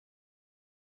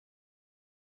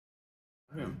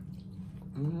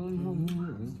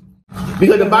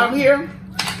Because the bottom here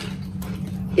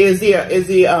is the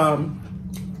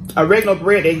a regular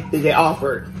bread they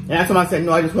offered, and that's when I said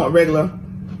no, I just want regular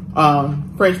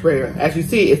French bread. As you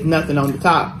see, it's nothing on the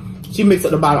top. She mixed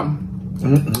up the bottom,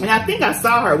 and I think I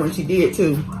saw her when she did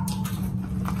too.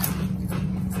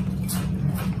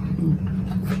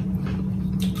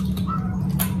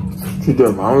 She did.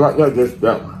 I don't like that. Just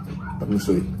that one. Let me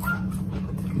see.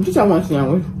 Just got one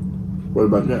sandwich. What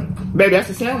about that? Baby, that's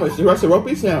a sandwich. The rest of the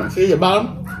roti sandwich. See the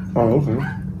bottom? Oh, okay.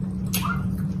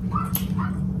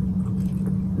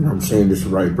 I'm saying this is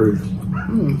the right place.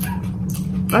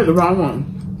 That's the wrong one.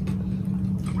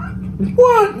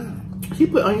 What? She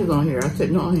put onions on here. I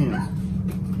said no onions.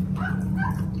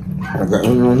 I got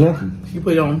onion on nothing. She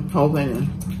put it on whole thing.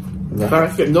 So I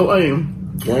said no onion.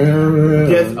 Yeah.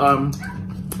 Just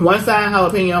one side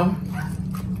jalapeno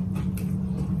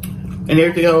and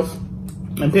everything else,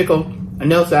 and pickle.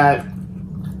 Another side,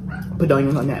 put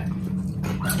onions on that.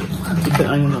 She put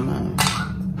onions on mine.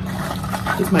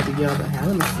 This might be yellow, but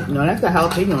let me see. No, that's got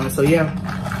jalapeno on it, so yeah.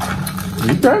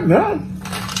 You got that.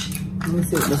 Let me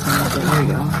see what this one is. There you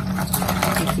go.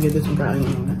 Let's see if this one got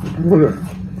onion on it. What is it?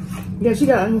 Yeah, she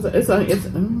got onions. It's onion. Is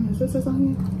this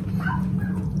onion?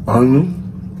 Onion?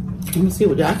 Let me see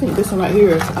what I think this one right here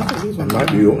is. I think these ones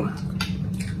might be yours.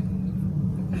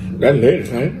 That's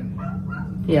lettuce, ain't it?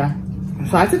 Yeah.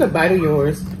 So I took a bite of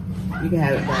yours. You can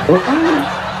have it back.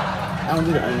 I don't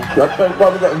do the onion. That thing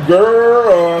probably got,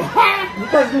 girl, you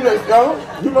can't do that, y'all.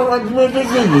 You don't like to make this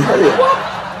easy.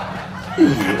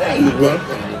 There you go.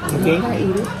 You ain't gonna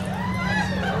eat it.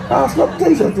 I'll stop the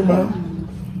taste of it, man.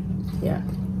 Yeah.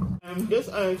 This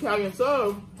Italian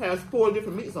sub has 4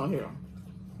 different meats on here.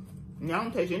 And I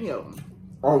don't taste any of them.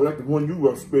 Oh, that's the one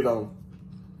you spit on.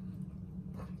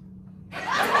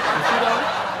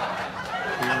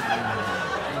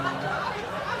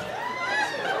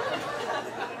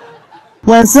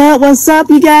 What's up,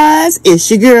 you guys? It's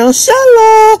your girl,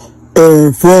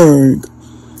 Sheilaandfrank.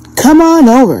 Come on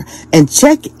over and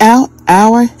check out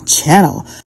our channel.